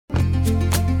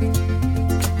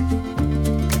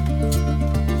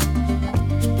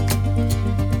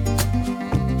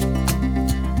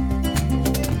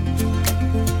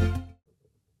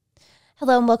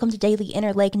Hello and welcome to Daily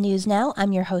Interlake News Now.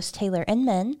 I'm your host, Taylor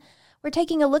Inman. We're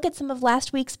taking a look at some of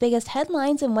last week's biggest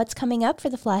headlines and what's coming up for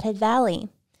the Flathead Valley.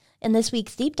 In this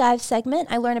week's Deep Dive segment,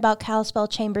 I learn about Kalispell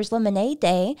Chamber's Lemonade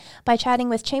Day by chatting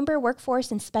with Chamber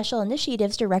Workforce and Special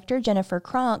Initiatives Director Jennifer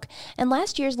Kronk and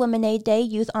last year's Lemonade Day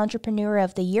Youth Entrepreneur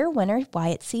of the Year winner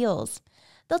Wyatt Seals.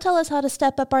 They'll tell us how to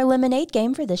step up our lemonade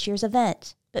game for this year's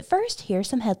event. But first, here's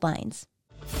some headlines.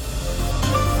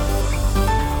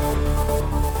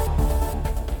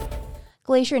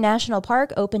 Glacier National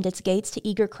Park opened its gates to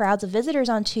eager crowds of visitors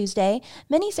on Tuesday,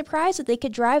 many surprised that they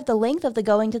could drive the length of the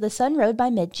Going to the Sun Road by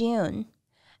mid-June.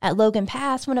 At Logan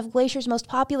Pass, one of Glacier's most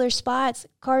popular spots,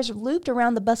 cars looped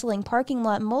around the bustling parking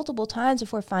lot multiple times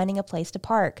before finding a place to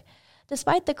park.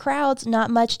 Despite the crowds, not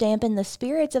much dampened the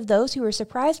spirits of those who were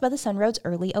surprised by the Sun Road's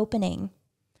early opening.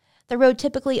 The road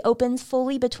typically opens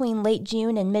fully between late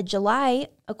June and mid-July.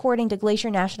 According to Glacier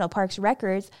National Park's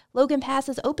records, Logan Pass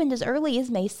has opened as early as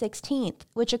May 16th,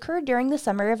 which occurred during the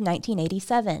summer of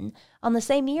 1987. On the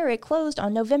same year, it closed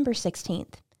on November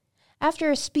 16th.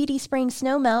 After a speedy spring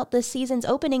snowmelt, this season's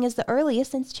opening is the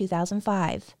earliest since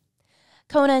 2005.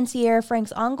 Kona and Sierra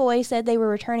Franks Ongoy said they were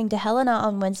returning to Helena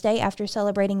on Wednesday after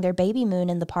celebrating their baby moon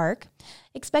in the park.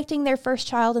 Expecting their first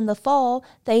child in the fall,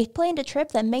 they planned a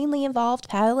trip that mainly involved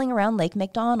paddling around Lake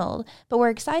McDonald, but were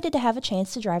excited to have a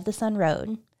chance to drive the Sun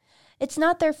Road. It's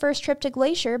not their first trip to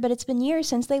Glacier, but it's been years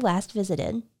since they last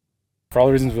visited. For all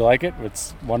the reasons we like it,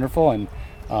 it's wonderful, and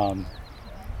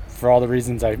for all the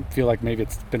reasons I feel like maybe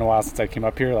it's been a while since I came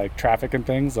up here, like traffic and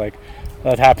things, like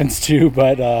that happens too,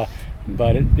 but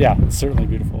it's certainly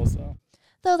beautiful. So,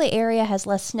 though the area has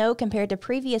less snow compared to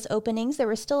previous openings, there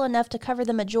was still enough to cover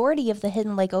the majority of the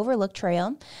Hidden Lake Overlook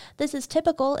Trail. This is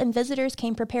typical, and visitors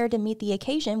came prepared to meet the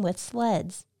occasion with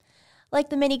sleds. Like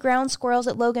the many ground squirrels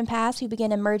at Logan Pass who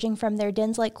began emerging from their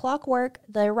dens like clockwork,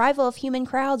 the arrival of human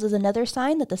crowds is another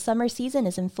sign that the summer season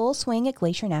is in full swing at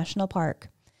Glacier National Park.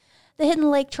 The Hidden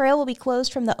Lake Trail will be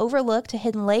closed from the Overlook to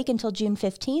Hidden Lake until June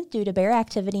 15th due to bear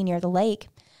activity near the lake.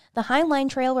 The Hindline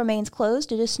Trail remains closed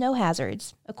due to snow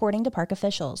hazards, according to park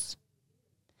officials.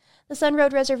 The Sun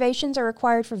Road reservations are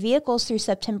required for vehicles through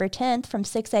September 10th from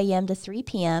 6 a.m. to 3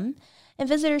 p.m., and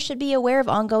visitors should be aware of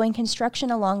ongoing construction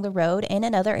along the road and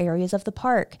in other areas of the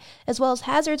park, as well as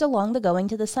hazards along the Going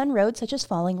to the Sun Road such as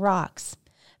falling rocks.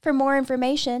 For more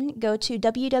information, go to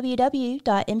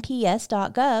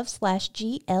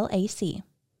www.mps.gov/GLAC.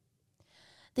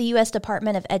 The U.S.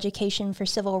 Department of Education for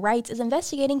Civil Rights is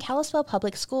investigating Kalispell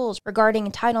Public Schools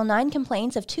regarding Title IX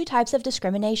complaints of two types of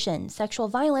discrimination, sexual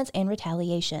violence and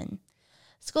retaliation.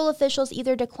 School officials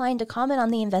either declined to comment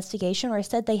on the investigation or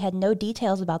said they had no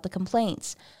details about the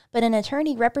complaints, but an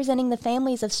attorney representing the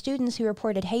families of students who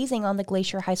reported hazing on the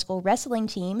Glacier High School wrestling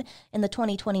team in the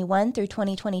 2021 through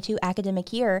 2022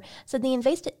 academic year said the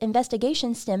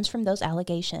investigation stems from those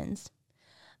allegations.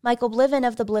 Michael Bliven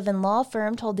of the Bliven Law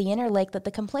Firm told the Interlake that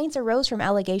the complaints arose from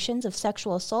allegations of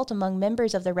sexual assault among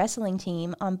members of the wrestling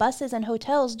team on buses and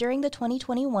hotels during the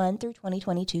 2021 through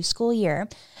 2022 school year,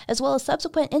 as well as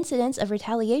subsequent incidents of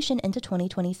retaliation into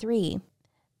 2023.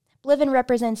 Bliven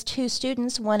represents two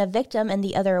students, one a victim and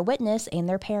the other a witness, and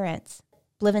their parents.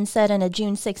 Bliven said in a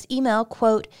June 6 email,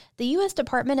 quote, "The U.S.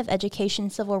 Department of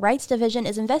Education Civil Rights Division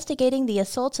is investigating the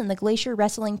assaults in the Glacier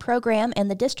Wrestling Program and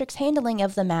the district's handling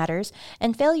of the matters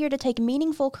and failure to take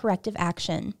meaningful corrective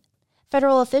action."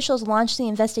 Federal officials launched the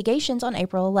investigations on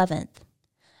April 11th.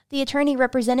 The attorney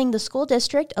representing the school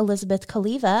district, Elizabeth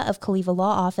Kaliva of Kaliva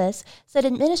Law Office, said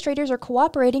administrators are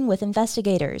cooperating with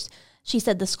investigators. She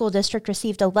said the school district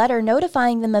received a letter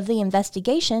notifying them of the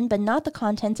investigation, but not the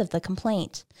contents of the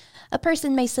complaint. A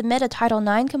person may submit a Title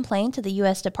IX complaint to the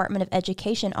U.S. Department of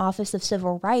Education Office of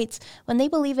Civil Rights when they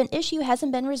believe an issue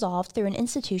hasn't been resolved through an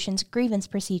institution's grievance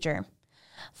procedure.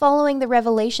 Following the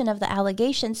revelation of the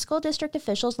allegations, school district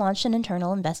officials launched an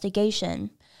internal investigation.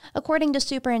 According to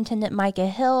Superintendent Micah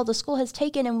Hill, the school has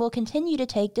taken and will continue to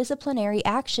take disciplinary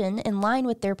action in line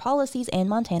with their policies and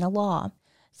Montana law.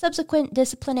 Subsequent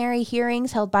disciplinary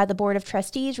hearings held by the Board of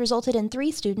Trustees resulted in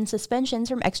 3 student suspensions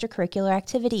from extracurricular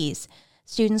activities.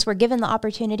 Students were given the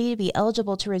opportunity to be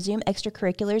eligible to resume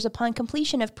extracurriculars upon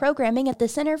completion of programming at the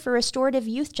Center for Restorative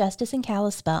Youth Justice in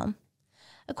Kalispell.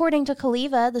 According to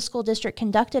Kaliva, the school district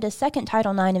conducted a second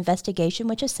Title IX investigation,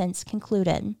 which has since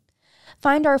concluded.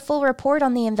 Find our full report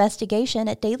on the investigation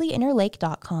at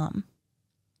dailyinterlake.com.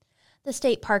 The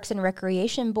State Parks and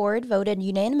Recreation Board voted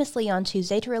unanimously on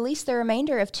Tuesday to release the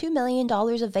remainder of $2 million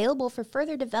available for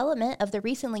further development of the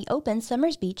recently opened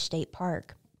Summers Beach State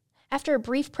Park. After a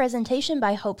brief presentation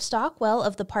by Hope Stockwell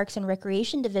of the Parks and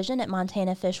Recreation Division at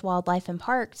Montana Fish, Wildlife, and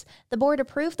Parks, the board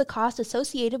approved the cost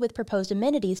associated with proposed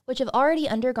amenities, which have already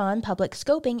undergone public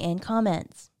scoping and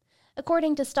comments.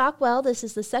 According to Stockwell, this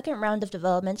is the second round of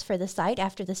developments for the site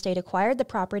after the state acquired the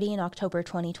property in October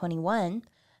 2021.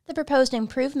 The proposed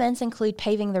improvements include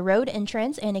paving the road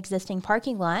entrance and existing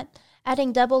parking lot,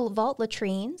 adding double vault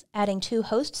latrines, adding 2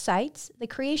 host sites, the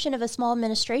creation of a small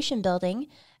administration building,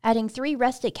 adding 3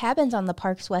 rustic cabins on the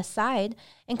park's west side,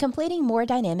 and completing more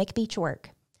dynamic beach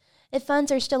work. If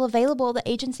funds are still available, the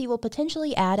agency will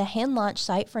potentially add a hand-launch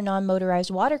site for non-motorized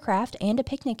watercraft and a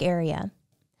picnic area.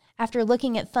 After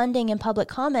looking at funding and public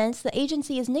comments, the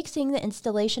agency is nixing the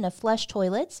installation of flush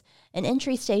toilets, an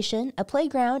entry station, a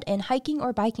playground, and hiking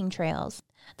or biking trails.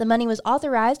 The money was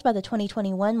authorized by the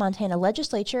 2021 Montana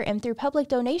legislature and through public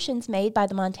donations made by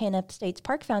the Montana States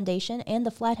Park Foundation and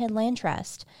the Flathead Land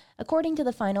Trust, according to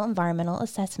the final environmental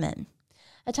assessment.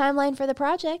 A timeline for the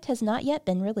project has not yet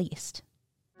been released.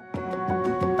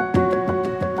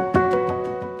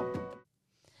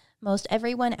 Most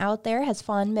everyone out there has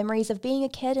fond memories of being a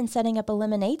kid and setting up a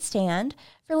lemonade stand.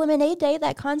 For Lemonade Day,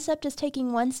 that concept is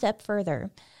taking one step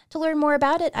further. To learn more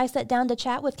about it, I sat down to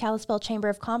chat with Kalispell Chamber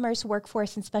of Commerce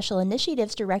Workforce and Special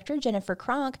Initiatives Director Jennifer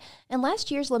Kronk and last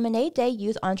year's Lemonade Day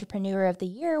Youth Entrepreneur of the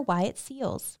Year, Wyatt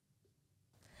Seals.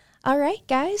 All right,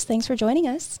 guys, thanks for joining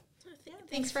us. Yeah,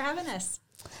 thanks for having us.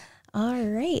 All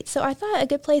right, so I thought a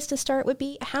good place to start would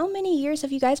be, how many years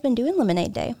have you guys been doing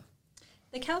Lemonade Day?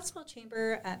 The Kalispell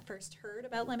Chamber first heard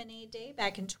about Lemonade Day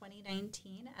back in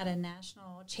 2019 at a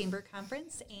national chamber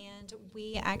conference, and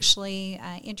we actually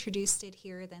introduced it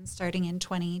here then starting in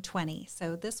 2020.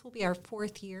 So this will be our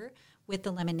 4th year with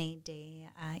the Lemonade Day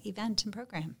event and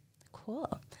program.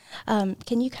 Cool.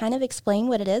 Can you kind of explain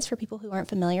what it is for people who aren't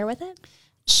familiar with it?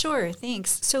 Sure,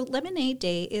 thanks. So Lemonade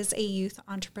Day is a youth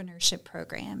entrepreneurship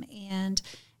program, and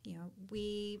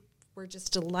we're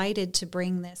just delighted to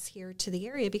bring this here to the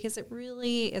area because it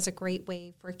really is a great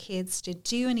way for kids to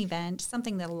do an event,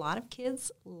 something that a lot of kids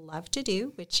love to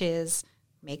do, which is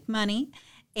make money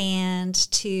and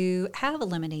to have a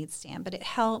lemonade stand. But it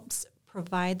helps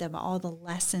provide them all the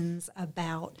lessons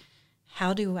about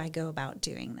how do I go about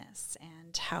doing this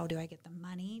and how do I get the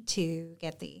money to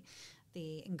get the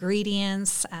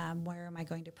ingredients, where am I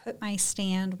going to put my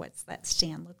stand, what's that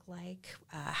stand look like,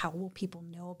 how will people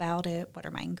know about it, what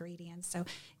are my ingredients. So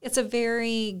it's a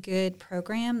very good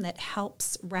program that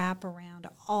helps wrap around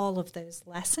all of those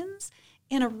lessons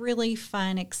in a really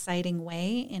fun, exciting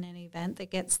way in an event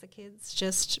that gets the kids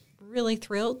just really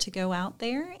thrilled to go out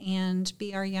there and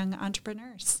be our young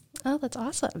entrepreneurs. Oh, that's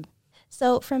awesome.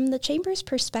 So from the Chamber's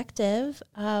perspective,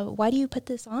 why do you put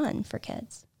this on for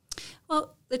kids?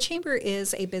 Well, the Chamber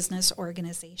is a business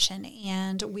organization,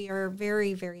 and we are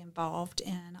very, very involved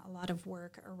in a lot of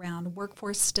work around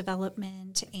workforce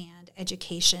development and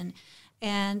education.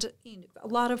 And a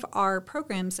lot of our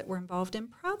programs that we're involved in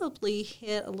probably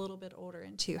hit a little bit older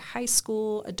into high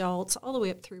school, adults, all the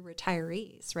way up through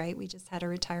retirees, right? We just had a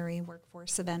retiree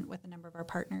workforce event with a number of our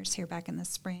partners here back in the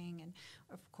spring, and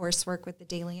of course work with the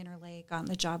Daily Interlake on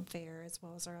the job fair as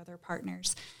well as our other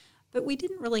partners. But we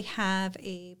didn't really have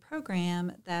a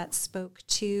program that spoke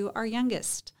to our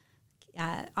youngest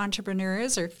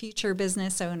entrepreneurs or future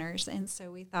business owners. And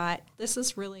so we thought this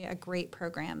is really a great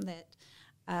program that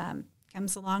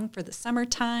comes along for the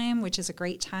summertime, which is a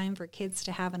great time for kids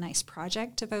to have a nice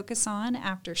project to focus on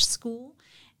after school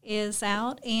is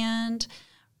out, and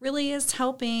really is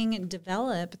helping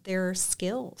develop their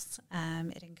skills.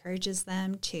 It encourages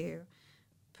them to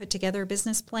put together a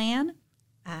business plan,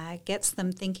 gets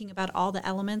them thinking about all the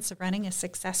elements of running a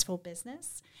successful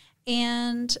business,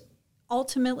 and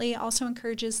ultimately also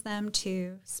encourages them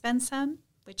to spend some,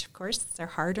 which of course is their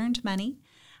hard-earned money,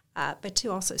 but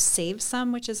to also save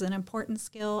some, which is an important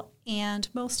skill, and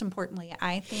most importantly,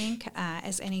 I think,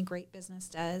 as any great business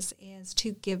does, is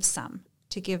to give some,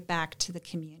 to give back to the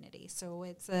community. So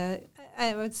it's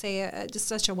I would say just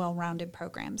such a well-rounded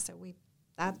program. So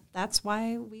that's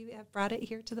why we have brought it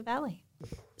here to the Valley.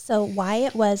 So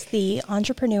Wyatt was the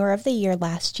Entrepreneur of the Year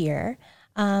last year.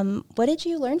 What did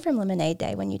you learn from Lemonade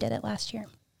Day when you did it last year?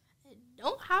 I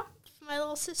don't have my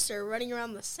little sister running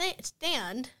around the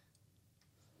stand.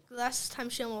 Last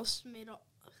time she almost made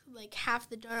half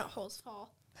the donut holes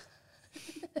fall.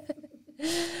 All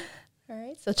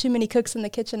right, so too many cooks in the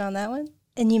kitchen on that one.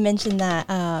 And you mentioned that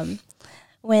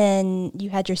when you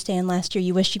had your stand last year,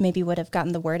 you wish you maybe would have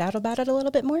gotten the word out about it a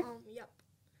little bit more? Yep.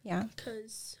 Yeah.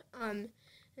 Because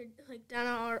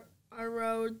down our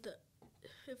road,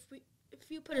 if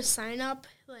you put a sign up,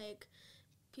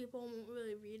 people won't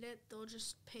really read it. They'll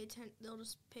just pay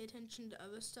attention to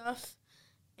other stuff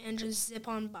and just zip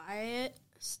on by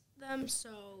them.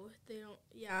 So they don't.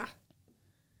 Yeah,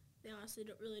 they honestly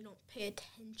don't pay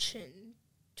attention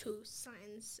to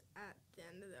signs at the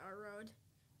end of our road.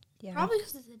 Yeah. Probably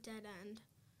because it's a dead end.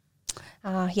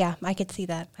 Yeah, I could see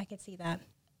that.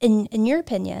 In your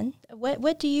opinion,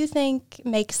 what do you think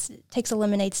takes a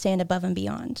lemonade stand above and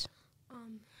beyond?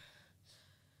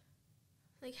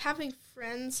 Like having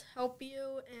friends help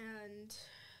you and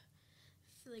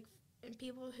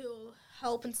people who will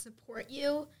help and support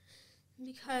you,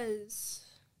 because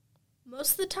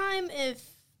most of the time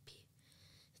if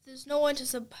there's no one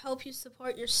to help you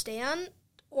support your stand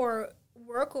or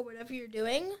work or whatever you're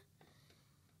doing,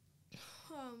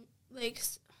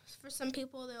 for some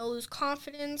people they'll lose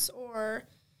confidence or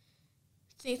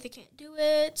think they can't do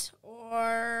it,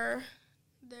 or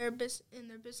their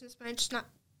business might just not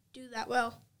do that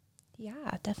well.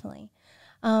 Yeah, definitely.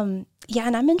 Yeah,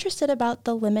 and I'm interested about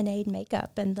the lemonade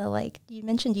makeup and you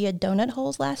mentioned you had donut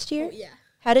holes last year. Oh, yeah.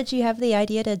 How did you have the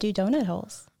idea to do donut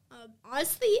holes?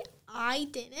 Honestly, I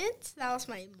didn't. That was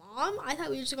my mom. I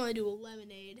thought we were just going to do a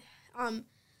lemonade.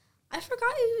 I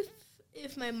forgot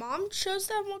if my mom chose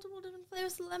to have multiple different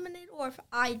flavors of lemonade or if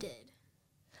I did.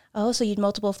 Oh, so you had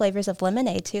multiple flavors of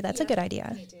lemonade too. That's a good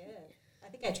idea. I did. I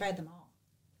think I tried them all.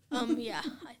 Yeah,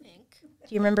 I think. Do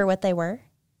you remember what they were?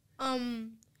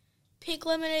 Pink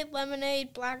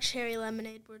lemonade, black cherry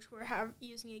lemonade, which we're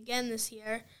using again this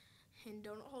year, and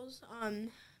donut holes.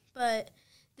 But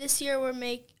this year we're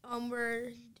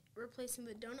replacing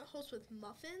the donut holes with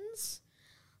muffins,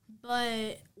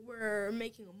 but we're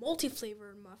making a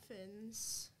multi-flavored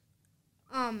muffins.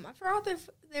 I forgot if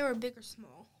they were big or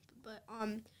small, but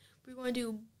we're going to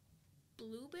do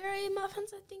blueberry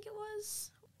muffins, I think it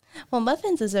was. Well,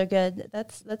 muffins is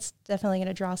that's definitely going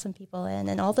to draw some people in,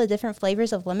 and all the different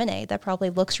flavors of lemonade. That probably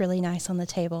looks really nice on the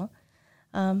table.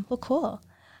 Well, cool.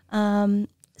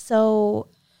 So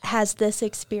has this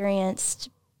experience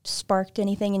sparked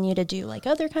anything in you to do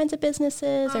other kinds of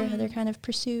businesses or other kind of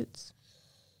pursuits?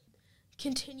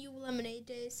 Continue Lemonade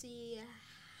Day, see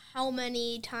how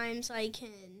many times I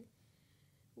can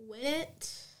win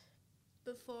it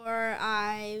before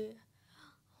I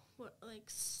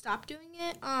stop doing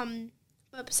it.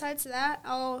 But besides that,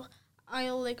 I'll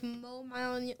mow my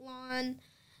own lawn.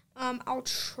 I'll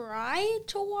try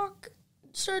to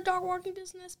start a dog walking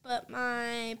business, but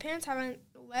my parents haven't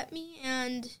let me,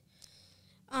 and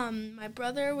my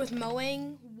brother with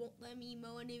mowing won't let me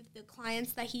mow any of the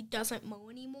clients that he doesn't mow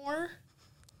anymore.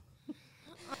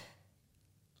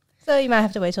 So you might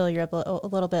have to wait till you're a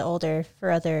little bit older for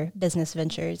other business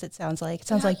ventures. It sounds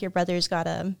like your brother's got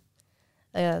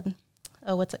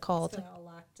what's it called? It's all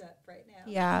locked up right now.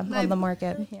 Yeah, on the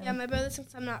market. Yeah, my brother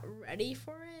thinks I'm not ready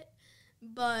for it,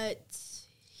 but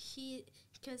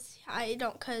because I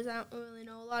don't really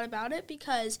know a lot about it,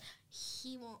 because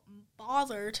he won't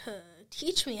bother to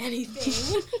teach me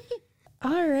anything.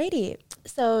 Alrighty.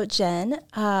 So Jen,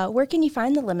 where can you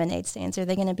find the lemonade stands? Are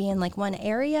they going to be in one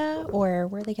area, or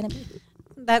where are they going to be?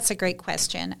 That's a great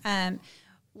question.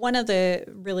 One of the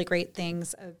really great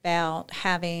things about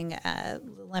having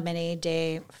Lemonade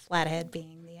Day Flathead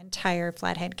being the entire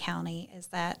Flathead County is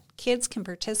that kids can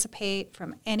participate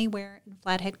from anywhere in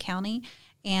Flathead County,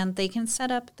 and they can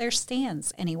set up their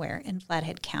stands anywhere in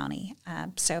Flathead County.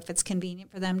 So if it's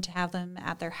convenient for them to have them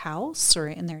at their house or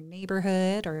in their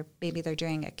neighborhood, or maybe they're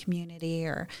doing a community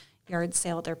or yard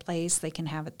sale at their place, they can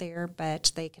have it there.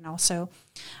 But they can also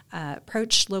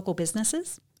approach local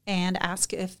businesses and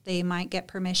ask if they might get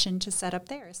permission to set up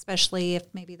there, especially if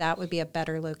maybe that would be a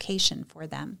better location for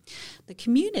them. The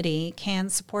community can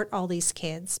support all these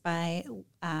kids by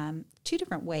two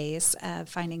different ways of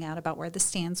finding out about where the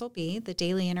stands will be. The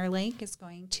Daily Interlake is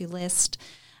going to list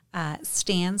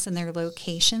stands and their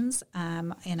locations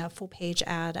in a full-page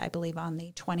ad, I believe, on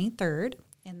the 23rd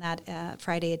in that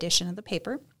Friday edition of the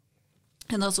paper.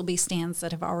 And those will be stands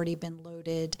that have already been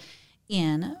loaded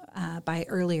in by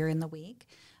earlier in the week.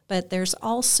 But there's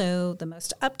also the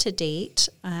most up-to-date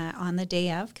on the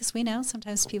day of, because we know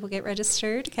sometimes people get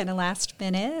registered kind of last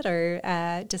minute or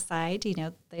decide,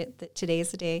 that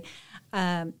today's the day.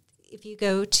 If you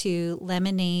go to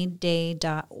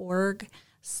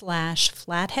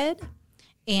lemonadeday.org/Flathead,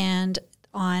 and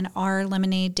on our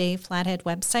Lemonade Day Flathead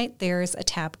website, there's a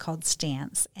tab called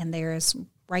Stands, and there's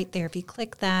right there, if you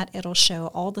click that, it'll show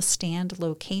all the stand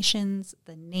locations,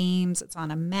 the names, it's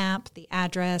on a map, the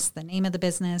address, the name of the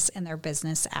business, and their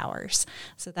business hours.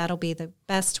 So that'll be the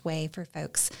best way for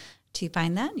folks to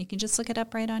find that. You can just look it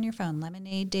up right on your phone,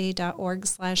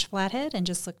 lemonadeday.org/Flathead, and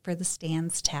just look for the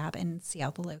Stands tab and see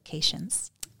all the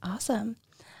locations. Awesome.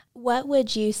 What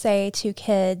would you say to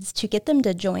kids to get them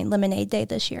to join Lemonade Day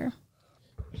this year?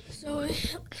 So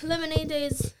Lemonade Day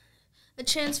is a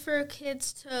chance for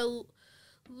kids to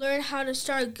learn how to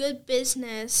start a good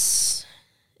business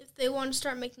if they want to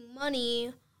start making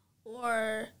money,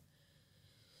 or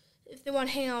if they want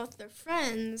to hang out with their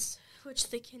friends, which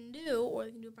they can do, or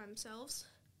they can do it by themselves.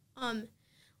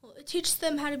 It teaches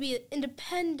them how to be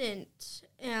independent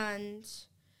and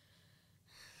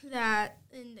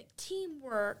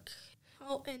teamwork,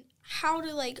 and how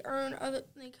to earn other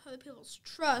people's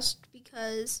trust,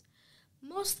 because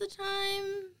most of the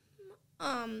time,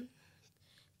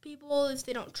 people, if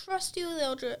they don't trust you,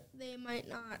 they might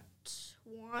not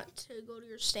want to go to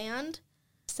your stand.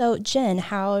 So, Jen,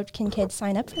 how can kids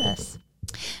sign up for this?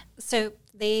 So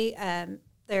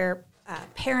their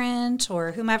parent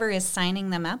or whomever is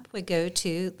signing them up would go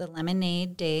to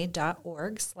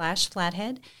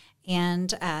thelemonadeday.org/Flathead.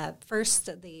 And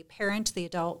first, the parent, the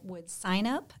adult, would sign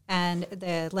up, and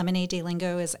the Lemonade Day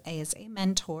Lingo is a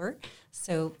mentor.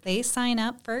 So they sign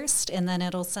up first, and then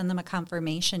it'll send them a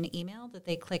confirmation email that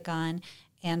they click on.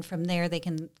 And from there, they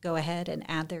can go ahead and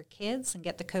add their kids and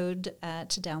get the code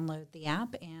to download the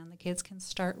app, and the kids can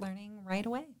start learning right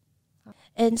away.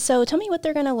 And so tell me what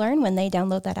they're going to learn when they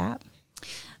download that app.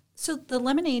 So the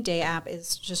Lemonade Day app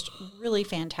is just really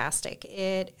fantastic.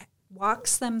 It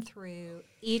walks them through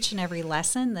each and every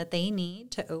lesson that they need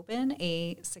to open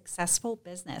a successful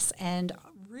business. And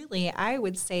really, I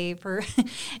would say for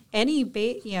any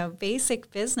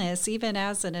basic business, even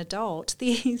as an adult,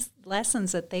 these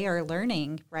lessons that they are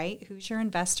learning, right? Who's your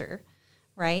investor,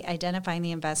 right? Identifying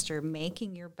the investor,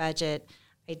 making your budget,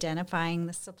 identifying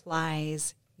the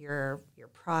supplies, your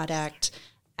product,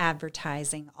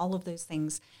 advertising, all of those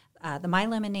things. The My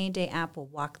Lemonade Day app will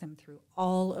walk them through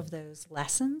all of those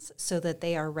lessons so that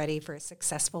they are ready for a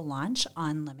successful launch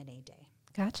on Lemonade Day.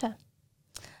 Gotcha.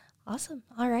 Awesome.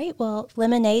 All right. Well,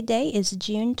 Lemonade Day is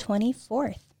June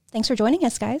 24th. Thanks for joining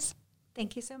us, guys.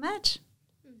 Thank you so much.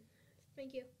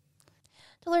 Thank you.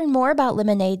 To learn more about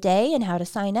Lemonade Day and how to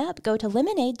sign up, go to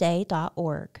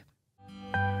lemonadeday.org.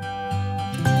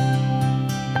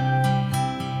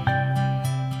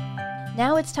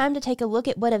 Now it's time to take a look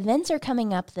at what events are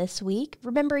coming up this week.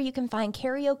 Remember, you can find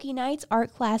karaoke nights,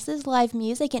 art classes, live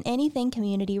music, and anything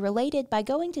community related by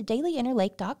going to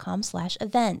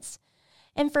dailyinterlake.com/events.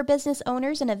 And for business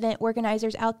owners and event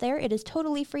organizers out there, it is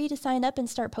totally free to sign up and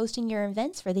start posting your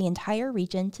events for the entire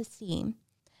region to see.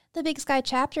 The Big Sky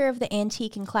chapter of the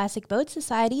Antique and Classic Boat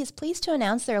Society is pleased to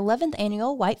announce their 11th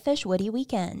annual Whitefish Woody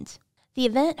Weekend. The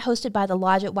event, hosted by the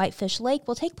Lodge at Whitefish Lake,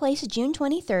 will take place June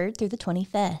 23rd through the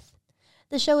 25th.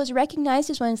 The show is recognized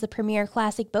as one of the premier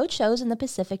classic boat shows in the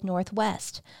Pacific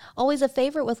Northwest. Always a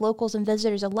favorite with locals and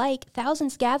visitors alike,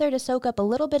 thousands gather to soak up a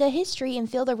little bit of history and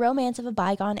feel the romance of a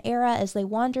bygone era as they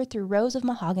wander through rows of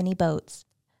mahogany boats.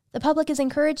 The public is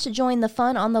encouraged to join the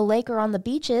fun on the lake or on the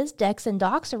beaches, decks, and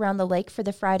docks around the lake for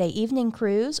the Friday evening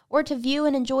cruise, or to view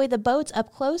and enjoy the boats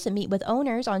up close and meet with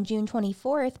owners on June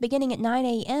 24th, beginning at 9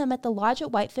 a.m. at the Lodge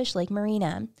at Whitefish Lake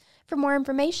Marina. For more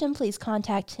information, please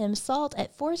contact Tim Salt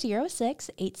at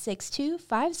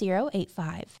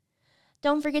 406-862-5085.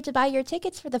 Don't forget to buy your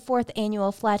tickets for the 4th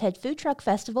Annual Flathead Food Truck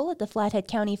Festival at the Flathead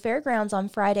County Fairgrounds on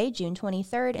Friday, June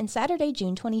 23rd and Saturday,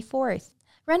 June 24th.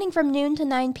 Running from noon to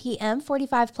 9 p.m.,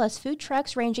 45-plus food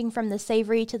trucks ranging from the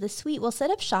savory to the sweet will set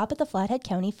up shop at the Flathead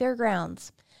County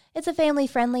Fairgrounds. It's a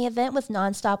family-friendly event with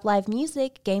nonstop live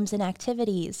music, games, and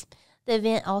activities. The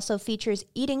event also features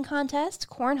eating contests,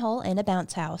 cornhole, and a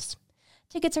bounce house.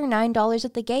 Tickets are $9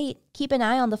 at the gate. Keep an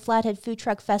eye on the Flathead Food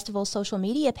Truck Festival social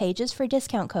media pages for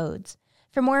discount codes.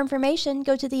 For more information,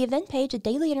 go to the event page at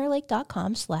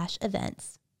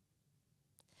dailyinterlake.com/events.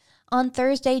 On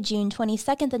Thursday, June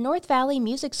 22nd, the North Valley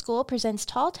Music School presents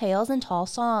Tall Tales and Tall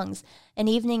Songs, an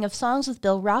evening of songs with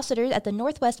Bill Rossiter at the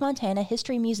Northwest Montana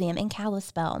History Museum in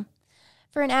Kalispell.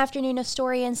 For an afternoon of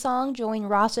story and song, join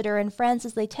Rossiter and friends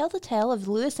as they tell the tale of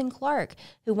Lewis and Clark,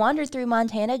 who wandered through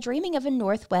Montana dreaming of a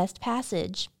Northwest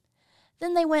Passage.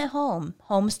 Then they went home.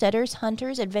 Homesteaders,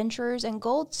 hunters, adventurers, and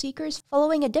gold seekers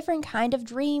following a different kind of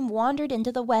dream wandered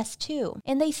into the West too.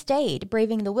 And they stayed,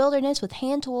 braving the wilderness with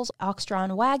hand tools,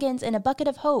 ox-drawn wagons, and a bucket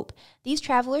of hope. These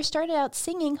travelers started out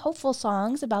singing hopeful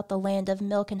songs about the land of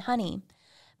milk and honey.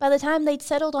 By the time they'd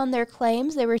settled on their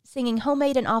claims, they were singing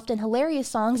homemade and often hilarious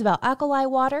songs about alkali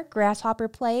water, grasshopper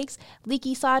plagues,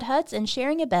 leaky sod huts, and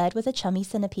sharing a bed with a chummy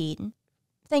centipede.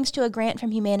 Thanks to a grant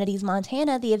from Humanities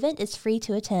Montana, the event is free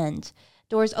to attend.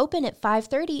 Doors open at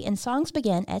 5:30 and songs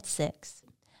begin at 6.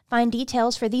 Find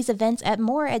details for these events at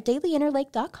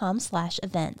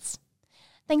dailyinterlake.com/events.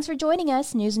 Thanks for joining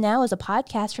us. News Now is a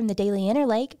podcast from the Daily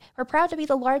Interlake. We're proud to be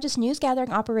the largest news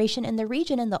gathering operation in the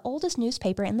region and the oldest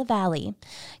newspaper in the Valley.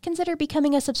 Consider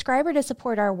becoming a subscriber to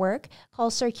support our work.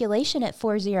 Call Circulation at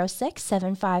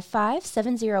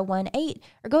 406-755-7018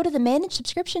 or go to the Manage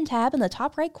Subscription tab in the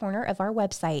top right corner of our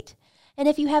website. And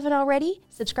if you haven't already,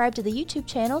 subscribe to the YouTube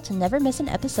channel to never miss an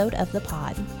episode of the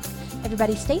pod.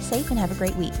 Everybody stay safe and have a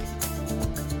great week.